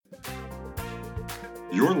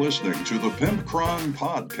You're listening to the Pimpcron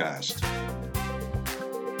Podcast.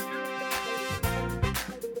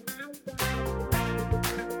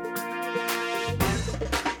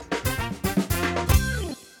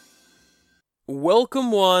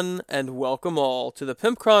 Welcome one and welcome all to the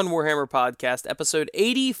Pimpcron Warhammer Podcast, episode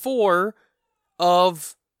 84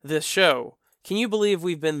 of this show. Can you believe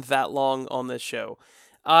we've been that long on this show?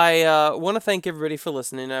 I want to thank everybody for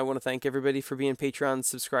listening. I want to thank everybody for being Patreon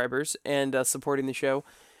subscribers and supporting the show.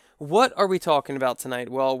 What are we talking about tonight?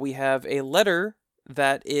 Well, we have a letter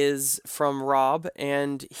that is from Rob,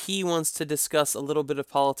 and he wants to discuss a little bit of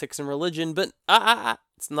politics and religion, but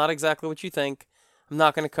it's not exactly what you think. I'm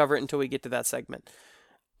not going to cover it until we get to that segment.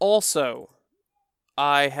 Also,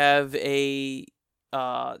 I have a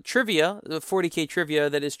trivia, the 40k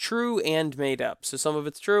trivia that is true and made up. So some of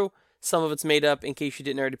it's true, some of it's made up, in case you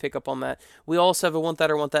didn't already pick up on that. We also have a want that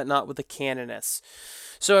or want that not with the canoness.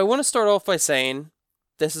 So I want to start off by saying,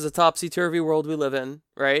 this is a topsy-turvy world we live in,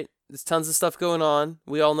 right? There's tons of stuff going on.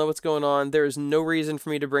 We all know what's going on. There is no reason for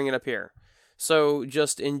me to bring it up here. So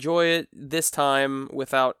just enjoy it this time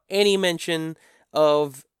without any mention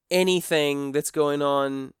of anything that's going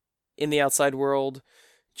on in the outside world.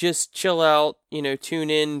 Just chill out, tune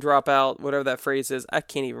in, drop out, whatever that phrase is. I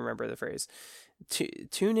can't even remember the phrase.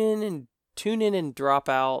 Tune in and drop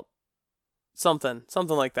out. Something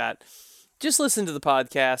like that. Just listen to the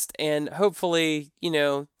podcast and hopefully,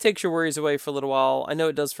 takes your worries away for a little while. I know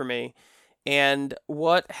it does for me. And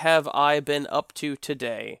what have I been up to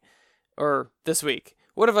today? Or this week?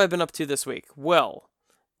 What have I been up to this week? Well,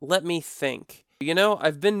 let me think.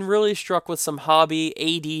 I've been really struck with some hobby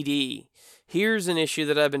ADD. Here's an issue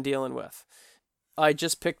that I've been dealing with. I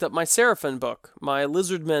just picked up my Seraphim book, my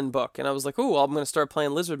Lizardmen book, and I was like, I'm going to start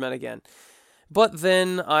playing Lizardmen again. But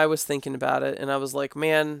then I was thinking about it, and I was like,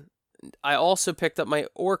 man, I also picked up my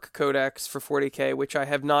Orc Codex for 40k, which I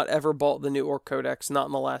have not ever bought the new Orc Codex, not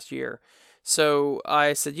in the last year. So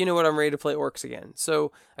I said, you know what, I'm ready to play Orcs again.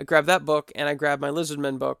 So I grabbed that book, and I grabbed my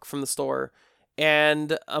Lizardmen book from the store,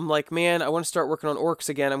 and I'm like, man, I want to start working on Orcs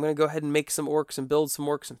again. I'm going to go ahead and make some Orcs and build some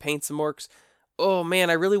Orcs and paint some Orcs. Oh man,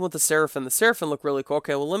 I really want the Seraphim. The Seraphim look really cool.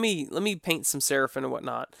 Okay, well let me paint some Seraphim and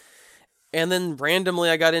whatnot. And then randomly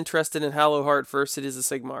I got interested in Hallowheart for Cities of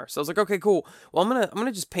Sigmar. So I was like, okay, cool. Well, I'm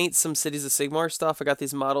gonna just paint some Cities of Sigmar stuff. I got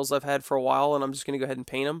these models I've had for a while, and I'm just gonna go ahead and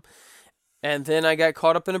paint them. And then I got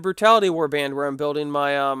caught up in a Brutality Warband where I'm building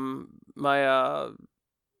my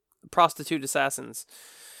prostitute assassins.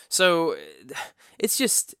 So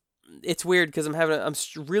it's weird because I'm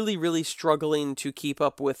really, really struggling to keep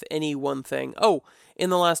up with any one thing. Oh, in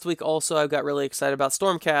the last week also, I got really excited about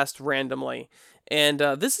Stormcast randomly. And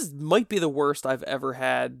this might be the worst I've ever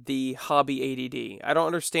had, the hobby ADD. I don't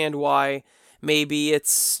understand why. Maybe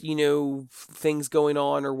it's, things going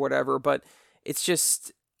on or whatever, but it's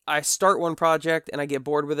just, I start one project and I get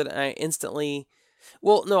bored with it and I instantly...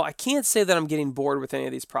 Well, no, I can't say that I'm getting bored with any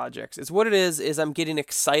of these projects. It's what it is I'm getting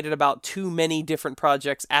excited about too many different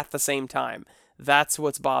projects at the same time. That's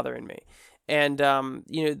what's bothering me. And,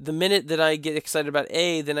 the minute that I get excited about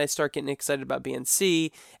A, then I start getting excited about B and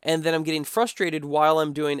C, and then I'm getting frustrated while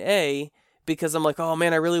I'm doing A, because I'm like, oh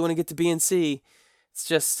man, I really want to get to B and C. It's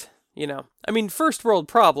just, first world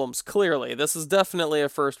problems, clearly. This is definitely a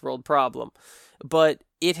first world problem. But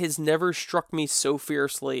it has never struck me so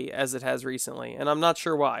fiercely as it has recently, and I'm not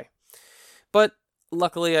sure why. But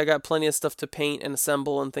luckily, I got plenty of stuff to paint and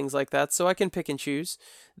assemble and things like that, so I can pick and choose.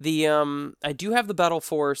 I do have the Battle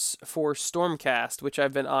Force for Stormcast, which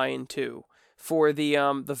I've been eyeing too, for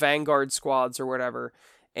the Vanguard squads or whatever,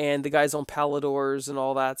 and the guys on Paladors and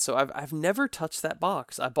all that. So I've never touched that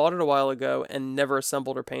box. I bought it a while ago and never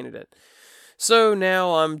assembled or painted it. So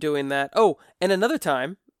now I'm doing that. Oh, and another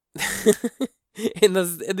time. In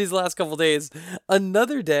these last couple days,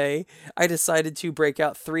 another day, I decided to break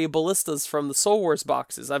out 3 ballistas from the Soul Wars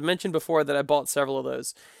boxes. I've mentioned before that I bought several of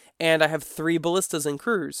those, and I have 3 ballistas in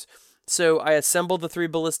crews. So I assembled the 3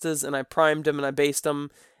 ballistas, and I primed them, and I based them,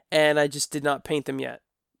 and I just did not paint them yet.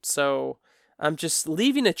 So I'm just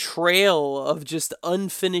leaving a trail of just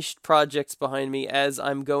unfinished projects behind me as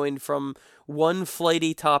I'm going from one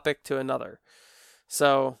flighty topic to another.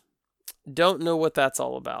 So, don't know what that's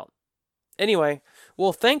all about. Anyway,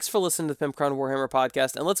 well, thanks for listening to the Pimpcron Warhammer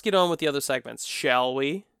Podcast, and let's get on with the other segments, shall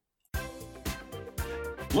we?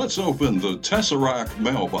 Let's open the Tesseract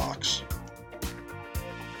mailbox.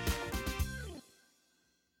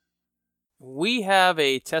 We have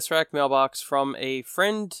a Tesseract mailbox from a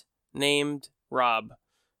friend named Rob.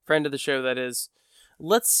 Friend of the show, that is.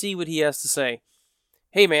 Let's see what he has to say.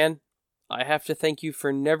 Hey, man. I have to thank you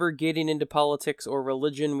for never getting into politics or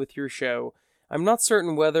religion with your show. I'm not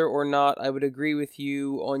certain whether or not I would agree with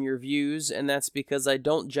you on your views, and that's because I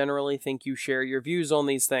don't generally think you share your views on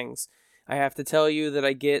these things. I have to tell you that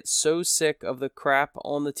I get so sick of the crap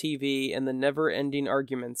on the TV and the never-ending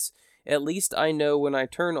arguments. At least I know when I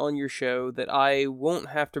turn on your show that I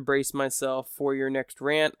won't have to brace myself for your next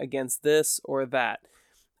rant against this or that.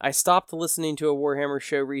 I stopped listening to a Warhammer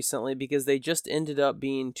show recently because they just ended up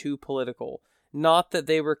being too political. Not that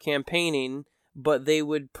they were campaigning, but they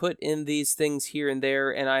would put in these things here and there,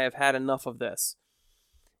 and I have had enough of this.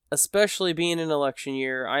 Especially being an election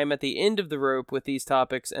year, I am at the end of the rope with these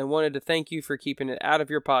topics and wanted to thank you for keeping it out of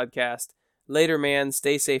your podcast. Later, man.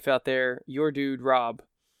 Stay safe out there. Your dude, Rob.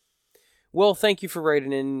 Well, thank you for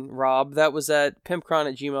writing in, Rob. That was at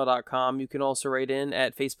pimpcron@gmail.com. You can also write in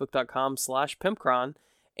at facebook.com/pimpcron.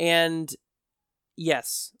 And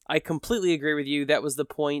yes, I completely agree with you. That was the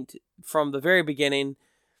point from the very beginning.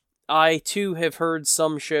 I, too, have heard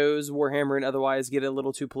some shows, Warhammer and otherwise, get a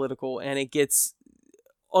little too political, and it gets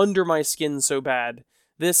under my skin so bad.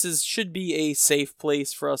 This should be a safe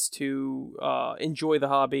place for us to enjoy the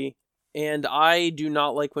hobby, and I do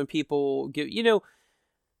not like when people give,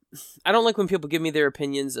 I don't like when people give me their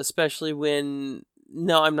opinions, especially when,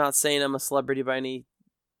 no, I'm not saying I'm a celebrity by any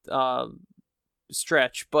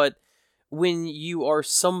stretch, but when you are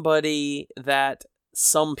somebody that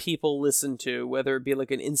some people listen to, whether it be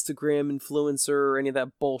like an Instagram influencer or any of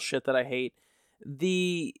that bullshit that I hate,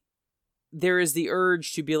 there is the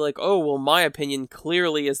urge to be like, oh, well, my opinion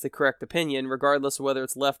clearly is the correct opinion, regardless of whether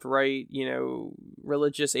it's left, right,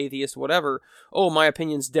 religious, atheist, whatever. Oh, my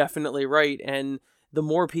opinion's definitely right, and the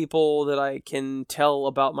more people that I can tell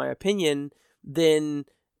about my opinion, then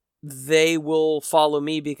they will follow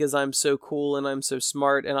me because I'm so cool and I'm so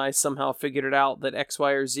smart and I somehow figured it out that X,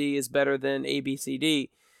 Y, or Z is better than A, B, C,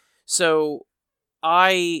 D. So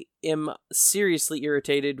I am seriously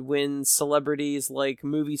irritated when celebrities like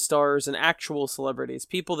movie stars and actual celebrities,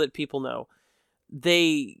 people that people know,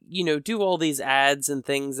 they, do all these ads and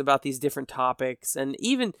things about these different topics, and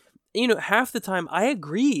even half the time I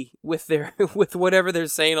agree with with whatever they're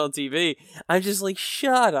saying on TV. I'm just like,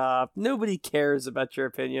 shut up. Nobody cares about your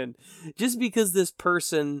opinion. Just because this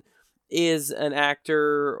person is an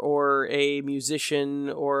actor or a musician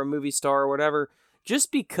or a movie star or whatever, just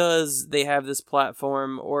because they have this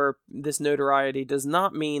platform or this notoriety does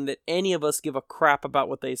not mean that any of us give a crap about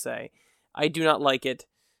what they say. I do not like it.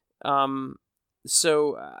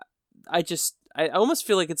 I almost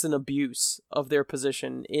feel like it's an abuse of their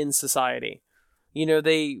position in society.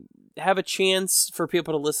 They have a chance for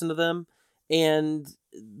people to listen to them, and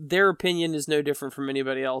their opinion is no different from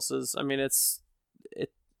anybody else's. I mean, it's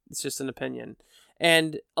just an opinion.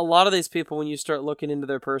 And a lot of these people, when you start looking into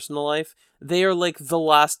their personal life, they are like the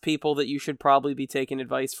last people that you should probably be taking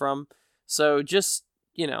advice from. So just,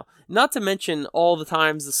 not to mention all the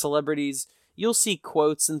times the celebrities, you'll see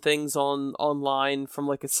quotes and things online from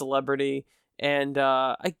like a celebrity, and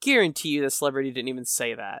I guarantee you the celebrity didn't even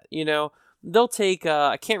say that. They'll take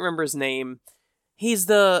I can't remember his name. He's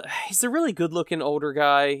the really good looking older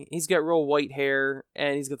guy. He's got real white hair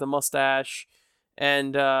and he's got the mustache,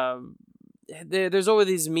 and there's always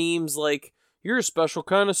these memes like, "You're a special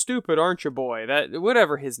kind of stupid, aren't you, boy?" That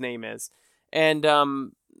whatever his name is, and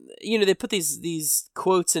they put these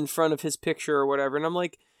quotes in front of his picture or whatever, and I'm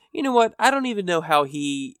like, you know what? I don't even know how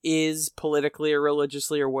he is politically or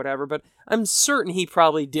religiously or whatever, but I'm certain he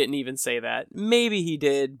probably didn't even say that. Maybe he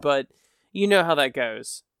did, but you know how that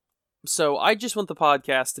goes. So I just want the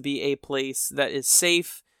podcast to be a place that is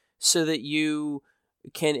safe so that you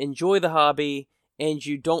can enjoy the hobby and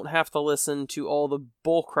you don't have to listen to all the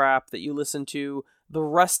bullcrap that you listen to the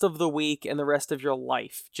rest of the week and the rest of your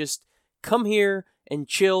life. Just come here and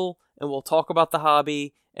chill, and we'll talk about the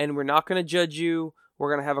hobby, and we're not going to judge you. We're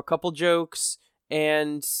going to have a couple jokes,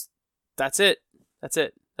 and that's it. That's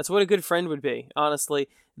it. That's what a good friend would be, honestly.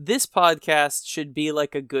 This podcast should be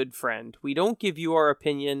like a good friend. We don't give you our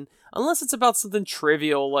opinion unless it's about something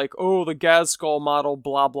trivial like, oh, the Ghazghkull model,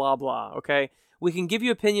 blah, blah, blah, okay? We can give you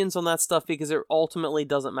opinions on that stuff because it ultimately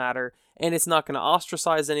doesn't matter, and it's not going to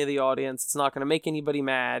ostracize any of the audience. It's not going to make anybody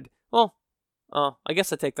mad. Well, I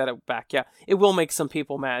guess I take that back. Yeah, it will make some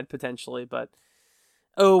people mad, potentially, but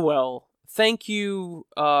oh well. Thank you,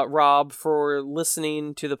 Rob, for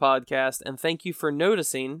listening to the podcast, and thank you for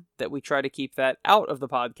noticing that we try to keep that out of the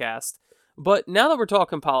podcast. But now that we're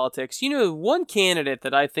talking politics, one candidate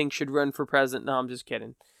that I think should run for president. No, I'm just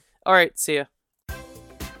kidding. All right, see ya.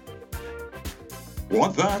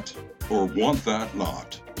 Want that or want that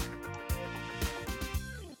not?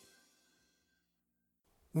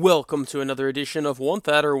 Welcome to another edition of Want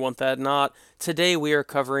That or Want That Not. Today we are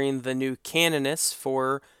covering the new Canoness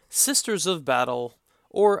for Sisters of Battle,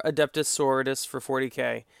 or Adeptus Sororitas for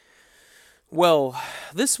 40k. Well,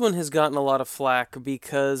 this one has gotten a lot of flack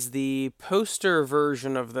because the poster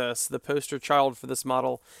version of this, the poster child for this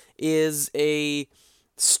model, is a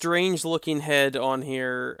strange looking head on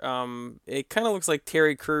here. It kind of looks like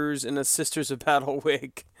Terry Crews in a Sisters of Battle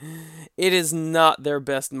wig. It is not their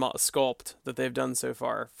best sculpt that they've done so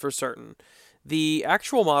far, for certain. The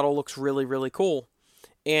actual model looks really, really cool.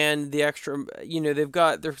 And the extra, they've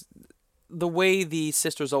got the way the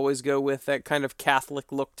sisters always go with that kind of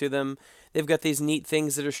Catholic look to them. They've got these neat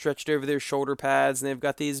things that are stretched over their shoulder pads, and they've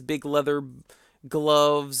got these big leather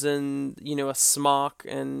gloves and, a smock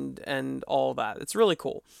and all that. It's really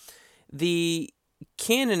cool. The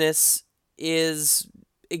Canoness is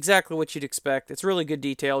exactly what you'd expect. It's really good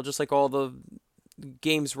detail, just like all the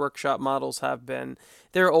Games Workshop models have been.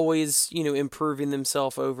 They're always, improving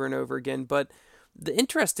themselves over and over again. But the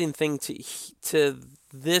interesting thing to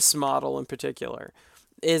this model in particular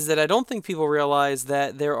is that I don't think people realize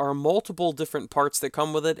that there are multiple different parts that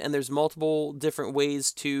come with it, and there's multiple different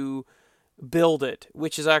ways to build it,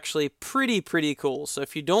 which is actually pretty cool. So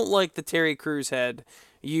if you don't like the Terry Crews head,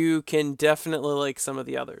 you can definitely like some of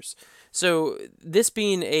the others. So this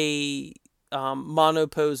being a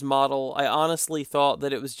monopose model, I honestly thought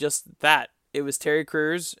that it was just that. It was Terry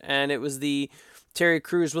Crews, and it was the Terry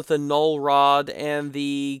Crews with the null rod and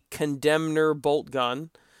the Condemner bolt gun,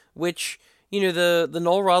 which, the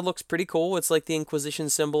null rod looks pretty cool. It's like the Inquisition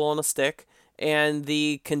symbol on a stick. And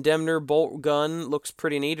the Condemner bolt gun looks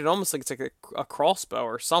pretty neat. It almost looks like a crossbow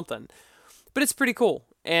or something. But it's pretty cool.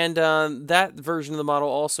 And that version of the model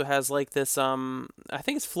also has like this, I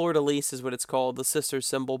think it's fleur-de-lis is what it's called, the sister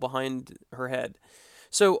symbol behind her head.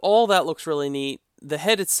 So all that looks really neat. The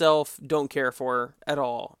head itself, don't care for at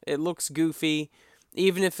all. It looks goofy.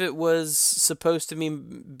 Even if it was supposed to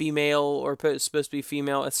be male or supposed to be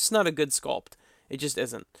female, it's just not a good sculpt. It just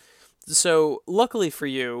isn't. So, luckily for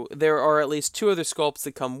you, there are at least 2 other sculpts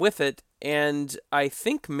that come with it, and I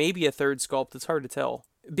think maybe a third sculpt. It's hard to tell.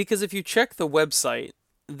 Because if you check the website,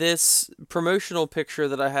 this promotional picture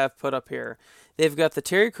that I have put up here, they've got the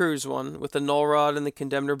Terry Crews one with the null rod and the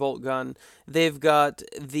Condemner bolt gun. They've got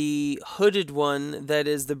the hooded one that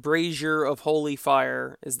is the Brazier of Holy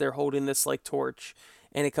Fire, as they're holding this like torch,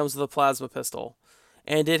 and it comes with a plasma pistol.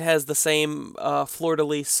 And it has the same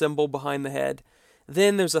fleur-de-lis symbol behind the head.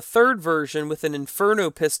 Then there's a third version with an Inferno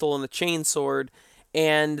pistol and a chainsword,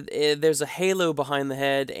 and there's a halo behind the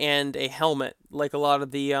head and a helmet, like a lot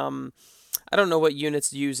of the, I don't know what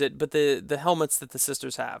units use it, but the helmets that the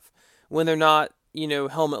sisters have. When they're not,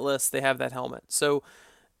 helmetless, they have that helmet. So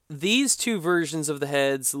these 2 versions of the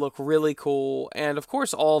heads look really cool, and of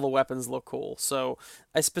course all the weapons look cool. So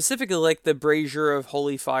I specifically like the Brazier of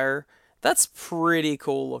Holy Fire. That's pretty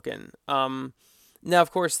cool looking. Now,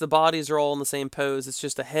 of course, the bodies are all in the same pose. It's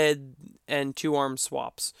just a head and 2 arm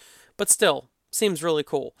swaps. But still, seems really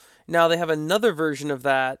cool. Now, they have another version of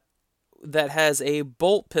that has a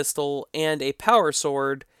bolt pistol and a power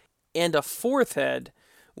sword and a 4th head,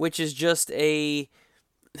 which is just it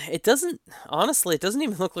doesn't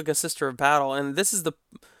even look like a Sister of Battle. And this is the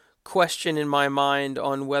question in my mind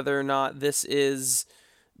on whether or not this is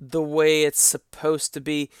the way it's supposed to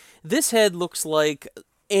be. This head looks like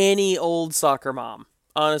any old soccer mom.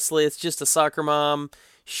 Honestly, it's just a soccer mom.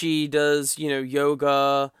 She does,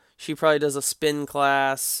 yoga. She probably does a spin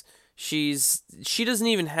class. She doesn't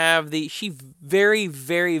even have she very,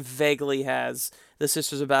 very vaguely has the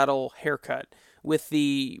Sisters of Battle haircut with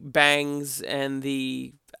the bangs and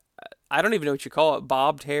I don't even know what you call it,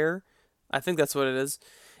 bobbed hair. I think that's what it is.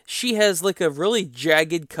 She has like a really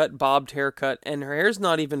jagged cut bobbed haircut, and her hair's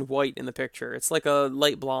not even white in the picture. It's like a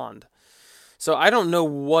light blonde. So I don't know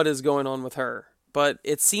what is going on with her, but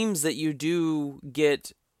it seems that you do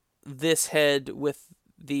get this head with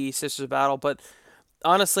the Sisters of Battle, but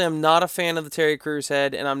honestly, I'm not a fan of the Terry Crews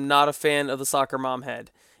head, and I'm not a fan of the soccer mom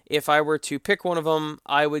head. If I were to pick one of them,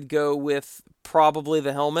 I would go with probably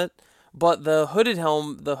the helmet, but the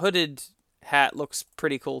hooded hat looks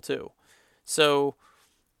pretty cool too. So,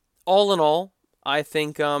 all in all, I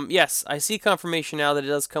think, yes, I see confirmation now that it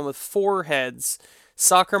does come with 4 heads.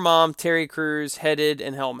 Soccer Mom, Terry Crews, headed,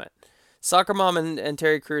 and helmet. Soccer Mom and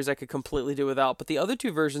Terry Crews I could completely do without, but the other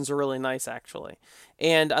 2 versions are really nice, actually.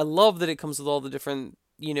 And I love that it comes with all the different,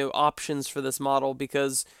 options for this model,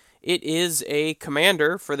 because it is a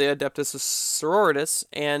commander for the Adeptus Sororitas,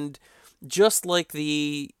 and just like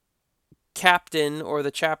the captain or the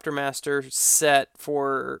chapter master set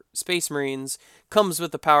for Space Marines comes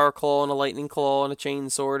with a power claw and a lightning claw and a chain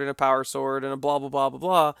sword and a power sword and a blah blah blah blah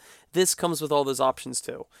blah, this comes with all those options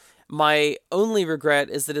too. My only regret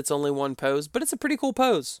is that it's only one pose, but it's a pretty cool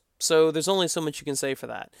pose. So there's only so much you can say for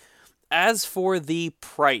that. As for the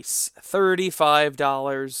price,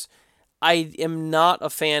 $35. I am not a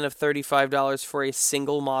fan of $35 for a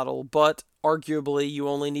single model, but arguably you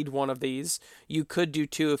only need one of these. You could do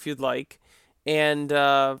two if you'd like. And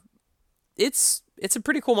it's a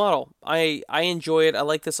pretty cool model. I enjoy it. I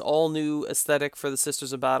like this all new aesthetic for the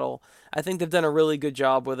Sisters of Battle. I think they've done a really good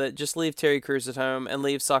job with it. Just leave Terry Crews at home and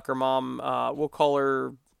leave Soccer Mom. We'll call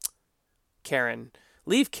her Karen.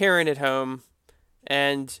 Leave Karen at home,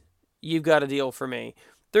 and you've got a deal for me.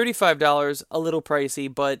 $35, a little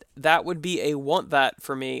pricey, but that would be a want that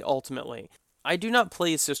for me ultimately. I do not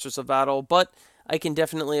play Sisters of Battle, but I can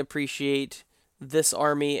definitely appreciate this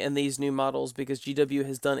army and these new models because GW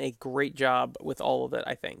has done a great job with all of it,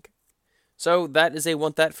 I think. So that is a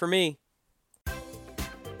want that for me.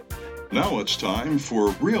 Now it's time for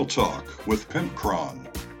Real Talk with Pimpcron.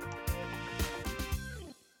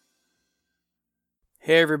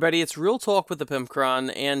 Hey everybody, it's Real Talk with the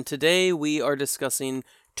Pimpcron, and today we are discussing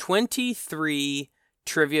 23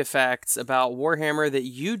 trivia facts about Warhammer that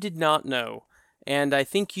you did not know. And I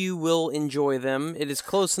think you will enjoy them. It is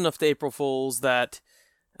close enough to April Fool's that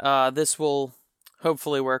this will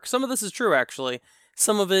hopefully work. Some of this is true, actually.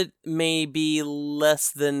 Some of it may be less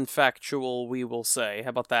than factual, we will say. How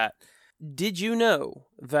about that? Did you know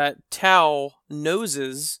that Tau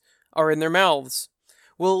noses are in their mouths?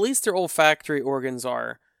 Well, at least their olfactory organs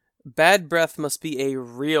are. Bad breath must be a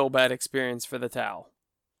real bad experience for the Tau.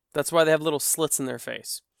 That's why they have little slits in their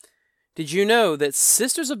face. Did you know that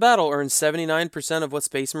Sisters of Battle earn 79% of what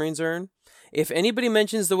Space Marines earn? If anybody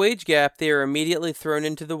mentions the wage gap, they are immediately thrown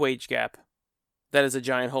into the wage gap. That is a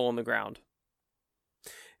giant hole in the ground.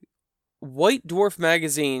 White Dwarf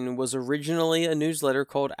magazine was originally a newsletter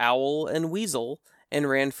called Owl and Weasel and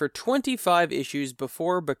ran for 25 issues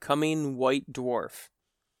before becoming White Dwarf.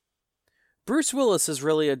 Bruce Willis is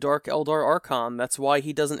really a Dark Eldar Archon, that's why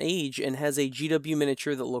he doesn't age and has a GW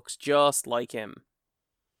miniature that looks just like him.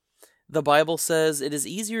 The Bible says it is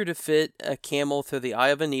easier to fit a camel through the eye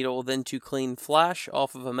of a needle than to clean flash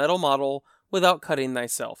off of a metal model without cutting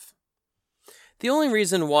thyself. The only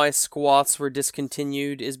reason why squats were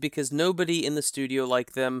discontinued is because nobody in the studio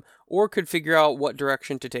liked them or could figure out what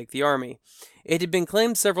direction to take the army. It had been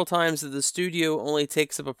claimed several times that the studio only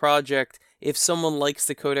takes up a project if someone likes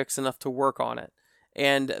the codex enough to work on it,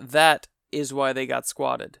 and that is why they got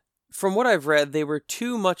squatted. From what I've read, they were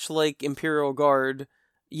too much like Imperial Guard,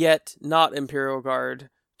 yet not Imperial Guard,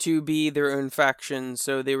 to be their own faction,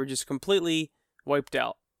 so they were just completely wiped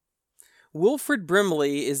out. Wilfred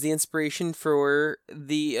Brimley is the inspiration for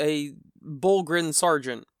a Bullgrin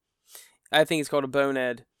Sergeant. I think it's called a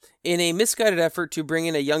Bonehead. In a misguided effort to bring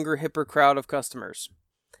in a younger, hipper crowd of customers.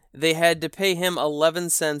 They had to pay him 11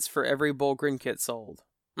 cents for every Bullgrin kit sold.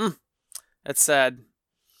 That's sad.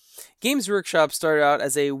 Games Workshop started out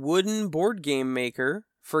as a wooden board game maker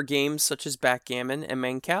for games such as Backgammon and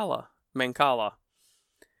Mancala.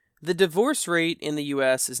 The divorce rate in the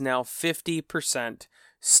US is now 50%.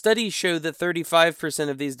 Studies show that 35%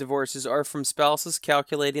 of these divorces are from spouses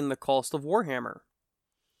calculating the cost of Warhammer.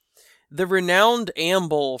 The renowned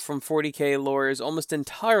Amble from 40k lore is almost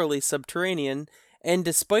entirely subterranean, and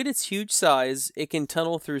despite its huge size, it can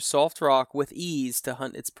tunnel through soft rock with ease to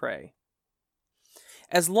hunt its prey.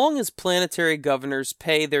 As long as planetary governors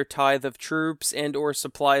pay their tithe of troops and or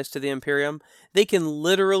supplies to the Imperium, they can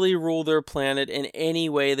literally rule their planet in any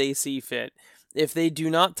way they see fit. If they do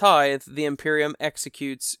not tithe, the Imperium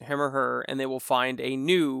executes him or her, and they will find a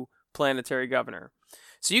new planetary governor.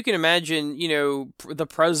 So you can imagine, the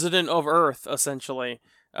president of Earth, essentially.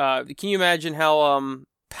 Can you imagine how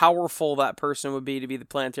powerful that person would be to be the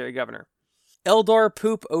planetary governor? Eldar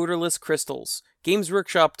poop odorless crystals. Games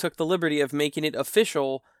Workshop took the liberty of making it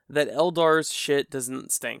official that Eldar's shit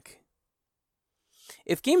doesn't stink.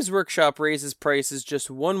 If Games Workshop raises prices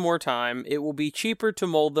just one more time, it will be cheaper to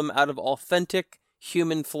mold them out of authentic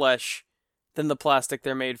human flesh than the plastic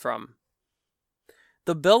they're made from.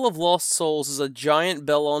 The Bell of Lost Souls is a giant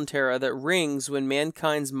bell on Terra that rings when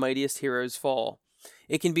mankind's mightiest heroes fall.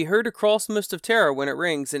 It can be heard across most of Terra when it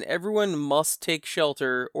rings, and everyone must take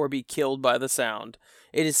shelter or be killed by the sound.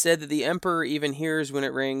 It is said that the Emperor even hears when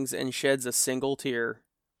it rings and sheds a single tear.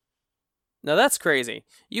 Now that's crazy.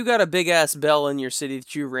 You got a big-ass bell in your city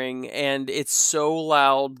that you ring, and it's so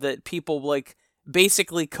loud that people,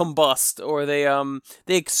 basically combust, or they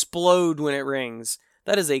explode when it rings.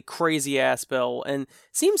 That is a crazy-ass bell, and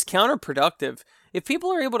seems counterproductive. If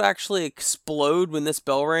people are able to actually explode when this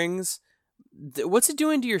bell rings, what's it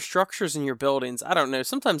doing to your structures and your buildings? I don't know.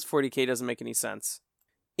 Sometimes 40k doesn't make any sense.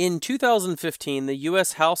 In 2015, the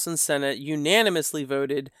U.S. House and Senate unanimously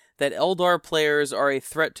voted that Eldar players are a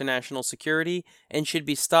threat to national security and should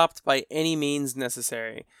be stopped by any means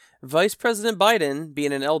necessary. Vice President Biden,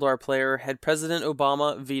 being an Eldar player, had President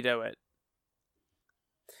Obama veto it.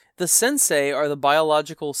 The Sensei are the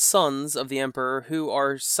biological sons of the Emperor who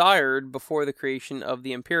are sired before the creation of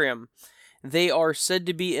the Imperium. They are said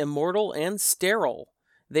to be immortal and sterile.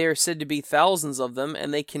 They are said to be thousands of them,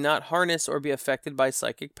 and they cannot harness or be affected by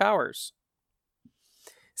psychic powers.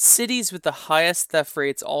 Cities with the highest theft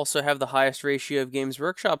rates also have the highest ratio of Games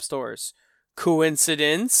Workshop stores.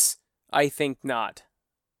 Coincidence? I think not.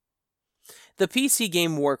 The PC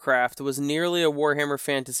game Warcraft was nearly a Warhammer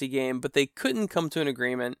Fantasy game, but they couldn't come to an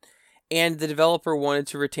agreement, and the developer wanted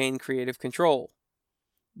to retain creative control.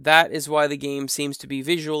 That is why the game seems to be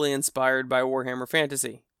visually inspired by Warhammer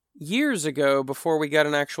Fantasy. Years ago, before we got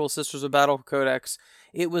an actual Sisters of Battle codex,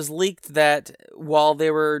 it was leaked that while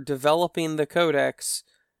they were developing the codex,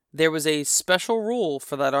 there was a special rule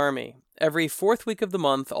for that army. Every 4th week of the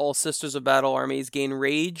month, all Sisters of Battle armies gain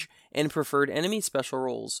Rage and Preferred Enemy special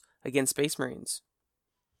rules against Space Marines.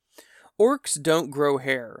 Orcs don't grow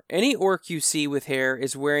hair. Any orc you see with hair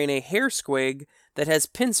is wearing a hair squig that has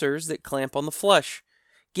pincers that clamp on the flesh,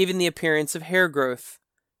 giving the appearance of hair growth.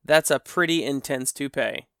 That's a pretty intense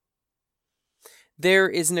toupee. There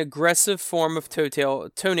is an aggressive form of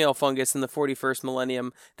toenail fungus in the 41st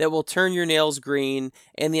millennium that will turn your nails green,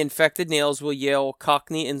 and the infected nails will yell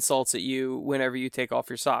Cockney insults at you whenever you take off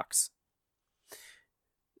your socks.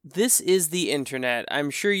 This is the internet.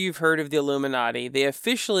 I'm sure you've heard of the Illuminati. They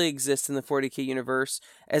officially exist in the 40k universe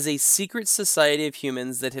as a secret society of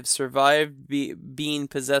humans that have survived being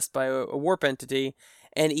possessed by a warp entity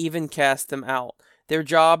and even cast them out. Their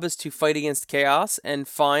job is to fight against chaos and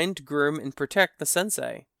find, groom, and protect the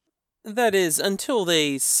Sensei. That is, until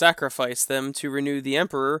they sacrifice them to renew the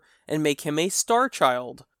Emperor and make him a star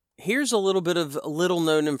child. Here's a little bit of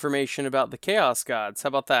little-known information about the Chaos Gods. How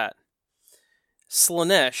about that?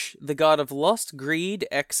 Slaanesh, the god of lust, greed,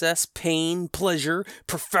 excess, pain, pleasure,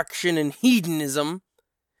 perfection, and hedonism,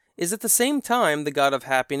 is at the same time the god of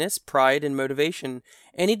happiness, pride, and motivation.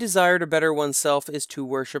 Any desire to better oneself is to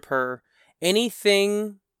worship her.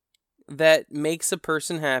 Anything that makes a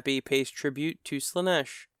person happy pays tribute to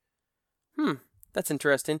Slaanesh. That's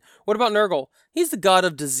interesting. What about Nurgle? He's the god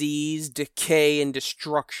of disease, decay, and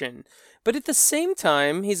destruction. But at the same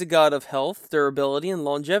time, he's a god of health, durability, and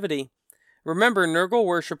longevity. Remember, Nurgle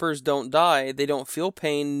worshippers don't die, they don't feel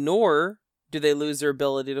pain, nor do they lose their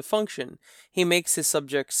ability to function. He makes his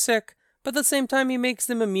subjects sick, but at the same time he makes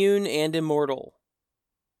them immune and immortal.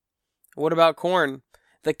 What about Khorne?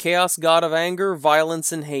 The chaos god of anger,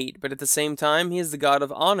 violence, and hate, but at the same time he is the god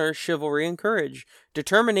of honor, chivalry, and courage,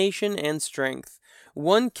 determination, and strength.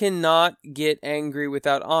 One cannot get angry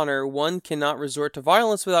without honor, one cannot resort to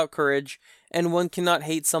violence without courage, and one cannot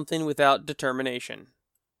hate something without determination.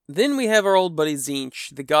 Then we have our old buddy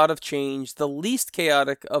Tzeentch, the god of change, the least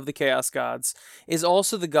chaotic of the chaos gods, is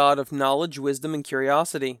also the god of knowledge, wisdom, and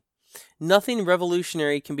curiosity. Nothing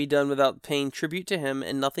revolutionary can be done without paying tribute to him,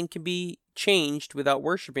 and nothing can be changed without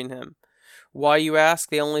worshipping him. Why, you ask?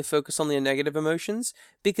 They only focus on the negative emotions?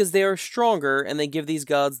 Because they are stronger, and they give these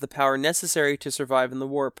gods the power necessary to survive in the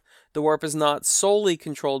warp. The warp is not solely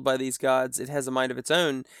controlled by these gods, it has a mind of its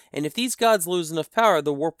own, and if these gods lose enough power,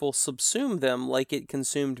 the warp will subsume them like it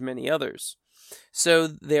consumed many others. So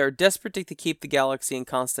they are desperate to keep the galaxy in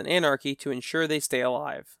constant anarchy to ensure they stay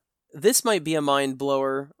alive. This might be a mind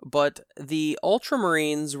blower, but the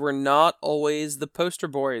Ultramarines were not always the poster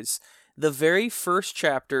boys. The very first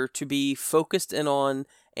chapter to be focused in on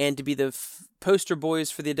and to be the poster boys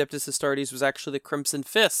for the Adeptus Astartes was actually the Crimson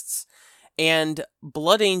Fists. And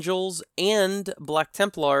Blood Angels and Black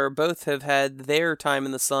Templar both have had their time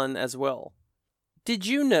in the sun as well. Did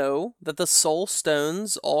you know that the Soul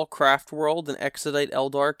Stones all Craftworld and Exodite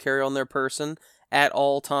Eldar carry on their person at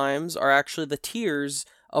all times are actually the tears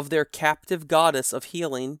of their captive goddess of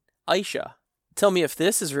healing, Aisha? Tell me if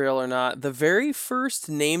this is real or not. The very first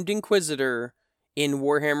named Inquisitor in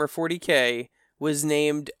Warhammer 40k was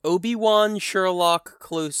named Obi-Wan Sherlock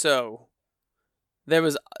Clouseau.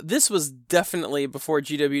 This was definitely before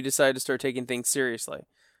GW decided to start taking things seriously,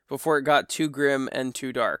 before it got too grim and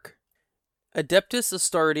too dark. Adeptus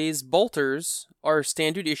Astartes bolters are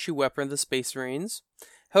standard issue weapon of the Space Marines.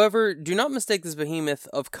 However, do not mistake this behemoth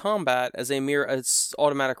of combat as a mere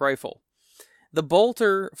automatic rifle. The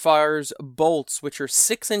bolter fires bolts which are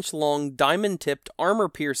 6-inch long, diamond-tipped,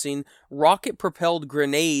 armor-piercing, rocket-propelled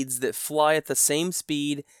grenades that fly at the same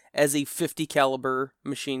speed as a .50 caliber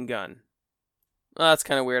machine gun. Oh, that's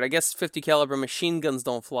kind of weird. I guess 50 caliber machine guns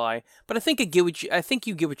don't fly, but I think you get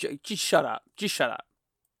what you. Just shut up. Just shut up.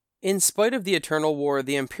 In spite of the Eternal War,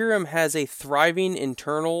 the Imperium has a thriving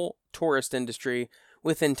internal tourist industry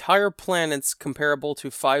with entire planets comparable to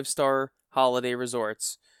 5-star holiday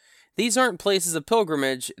resorts. These aren't places of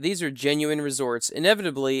pilgrimage, these are genuine resorts.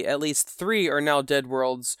 Inevitably, at least 3 are now dead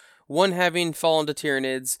worlds, one having fallen to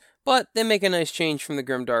Tyranids, but they make a nice change from the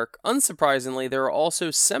Grimdark. Unsurprisingly, there are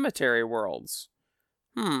also cemetery worlds.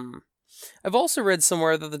 I've also read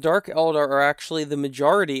somewhere that the Dark Eldar are actually the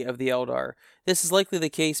majority of the Eldar. This is likely the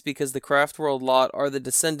case because the Craftworld lot are the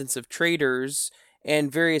descendants of traders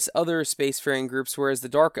and various other spacefaring groups, whereas the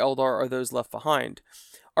Dark Eldar are those left behind.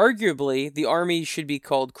 Arguably, the army should be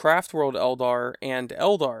called Craftworld Eldar and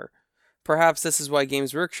Eldar. Perhaps this is why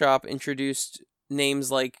Games Workshop introduced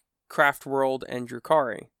names like Craftworld and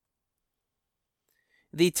Drukhari.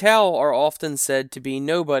 The Tau are often said to be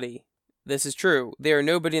nobody. This is true. They are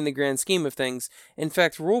nobody in the grand scheme of things. In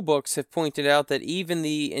fact, rulebooks have pointed out that even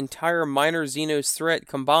the entire minor Xenos threat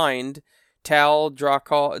combined, Tau,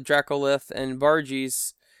 Dracolith, and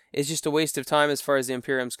Bargis, is just a waste of time as far as the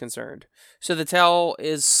Imperium's concerned. So the Tau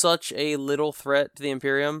is such a little threat to the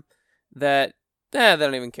Imperium that they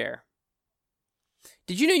don't even care.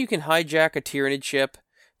 Did you know you can hijack a Tyranid ship?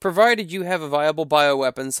 Provided you have a viable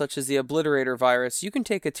bioweapon such as the Obliterator virus, you can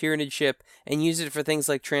take a Tyranid ship and use it for things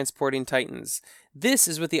like transporting Titans. This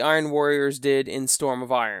is what the Iron Warriors did in Storm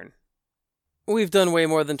of Iron. We've done way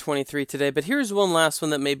more than 23 today, but here's one last one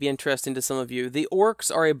that may be interesting to some of you. The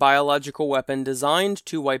Orcs are a biological weapon designed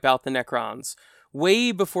to wipe out the Necrons.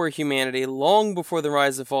 Way before humanity, long before the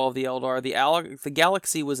rise and fall of the Eldar, the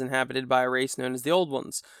galaxy was inhabited by a race known as the Old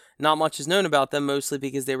Ones. Not much is known about them, mostly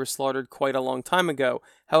because they were slaughtered quite a long time ago.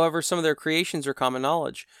 However, some of their creations are common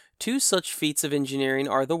knowledge. 2 such feats of engineering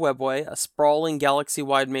are the Webway, a sprawling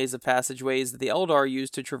galaxy-wide maze of passageways that the Eldar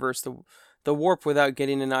used to traverse the warp without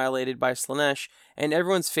getting annihilated by Slaanesh, and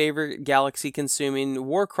everyone's favorite galaxy-consuming,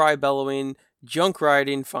 war-cry-bellowing,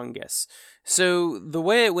 junk-riding fungus. So, the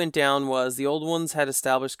way it went down was the Old Ones had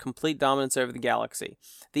established complete dominance over the galaxy.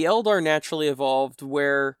 The Eldar naturally evolved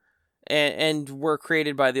and were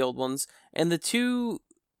created by the Old Ones, and the 2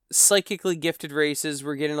 psychically gifted races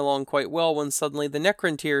were getting along quite well when suddenly the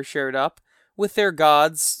Necrontyr showed up with their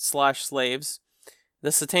gods/slaves, the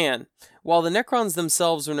C'tan. While the Necrons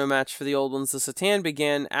themselves were no match for the Old Ones, the C'tan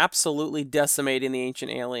began absolutely decimating the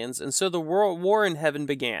ancient aliens, and so the war in heaven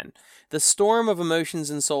began. The storm of emotions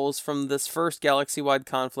and souls from this first galaxy-wide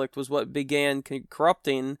conflict was what began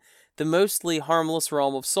corrupting the mostly harmless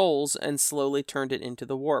realm of souls and slowly turned it into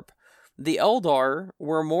the warp. The Eldar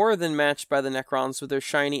were more than matched by the Necrons with their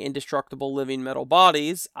shiny, indestructible living metal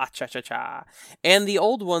bodies, and the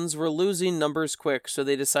Old Ones were losing numbers quick, so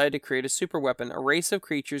they decided to create a superweapon, a race of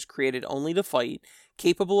creatures created only to fight,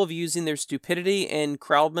 capable of using their stupidity and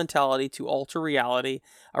crowd mentality to alter reality,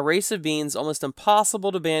 a race of beings almost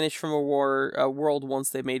impossible to banish from a world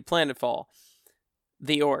once they made planetfall.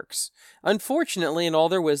 The Orcs. Unfortunately, in all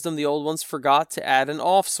their wisdom, the Old Ones forgot to add an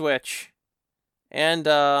off switch. And,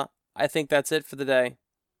 I think that's it for the day.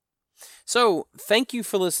 So, thank you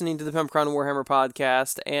for listening to the Pimpcron Warhammer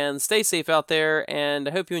podcast, and stay safe out there, and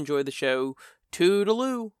I hope you enjoyed the show.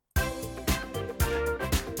 Toodaloo!